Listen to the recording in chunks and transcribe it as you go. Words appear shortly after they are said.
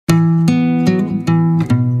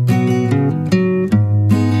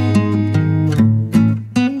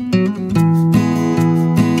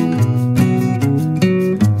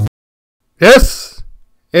This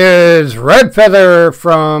is Redfeather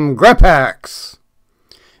from Greppax.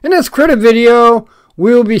 In this Krita video,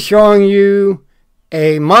 we'll be showing you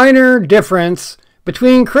a minor difference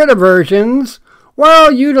between Krita versions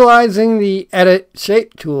while utilizing the Edit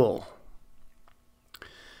Shape tool.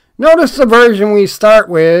 Notice the version we start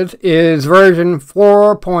with is version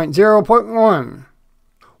 4.0.1.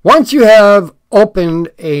 Once you have opened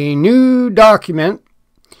a new document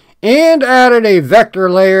and added a vector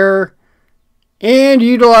layer and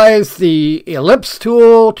utilize the ellipse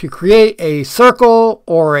tool to create a circle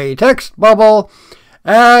or a text bubble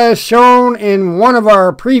as shown in one of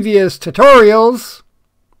our previous tutorials.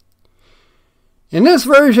 In this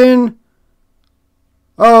version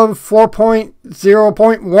of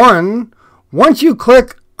 4.0.1, once you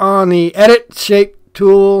click on the Edit Shape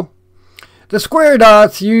tool, the square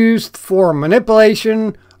dots used for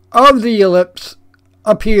manipulation of the ellipse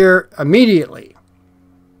appear immediately.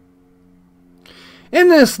 In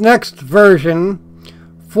this next version,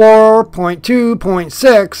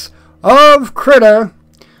 4.2.6 of Krita,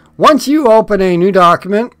 once you open a new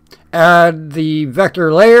document, add the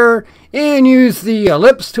vector layer and use the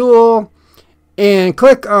ellipse tool and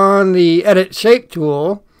click on the Edit Shape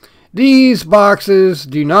tool, these boxes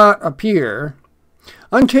do not appear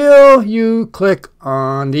until you click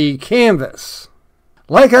on the canvas.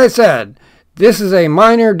 Like I said, this is a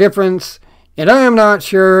minor difference, and I am not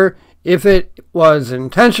sure if it was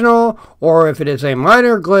intentional or if it is a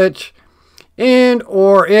minor glitch, and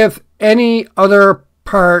or if any other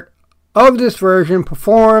part of this version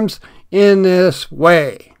performs in this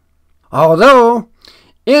way. Although,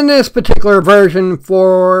 in this particular version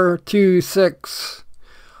 4.2.6,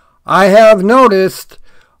 I have noticed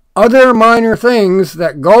other minor things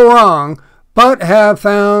that go wrong, but have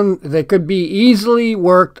found they could be easily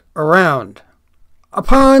worked around.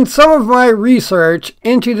 Upon some of my research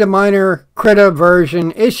into the minor Krita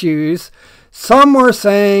version issues, some were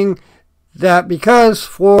saying that because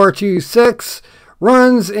 4.2.6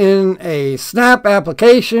 runs in a snap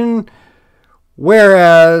application,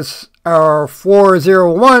 whereas our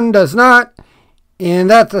 4.0.1 does not, and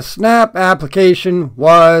that the snap application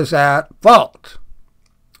was at fault.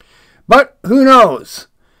 But who knows?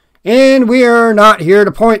 And we are not here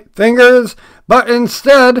to point fingers, but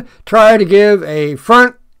instead try to give a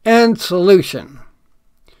front-end solution.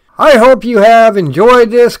 I hope you have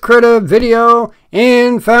enjoyed this Krita video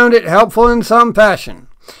and found it helpful in some fashion.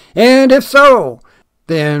 And if so,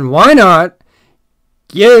 then why not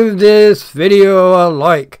give this video a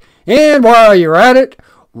like? And while you're at it,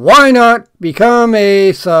 why not become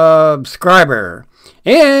a subscriber?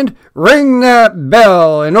 And ring that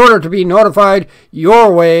bell in order to be notified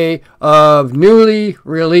your way of newly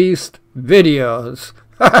released videos.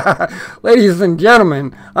 Ladies and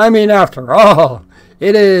gentlemen, I mean, after all,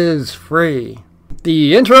 it is free.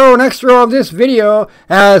 The intro and extra of this video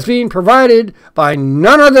has been provided by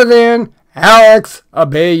none other than Alex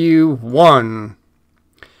Abayu1.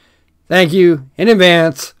 Thank you in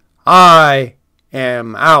advance. I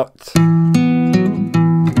am out.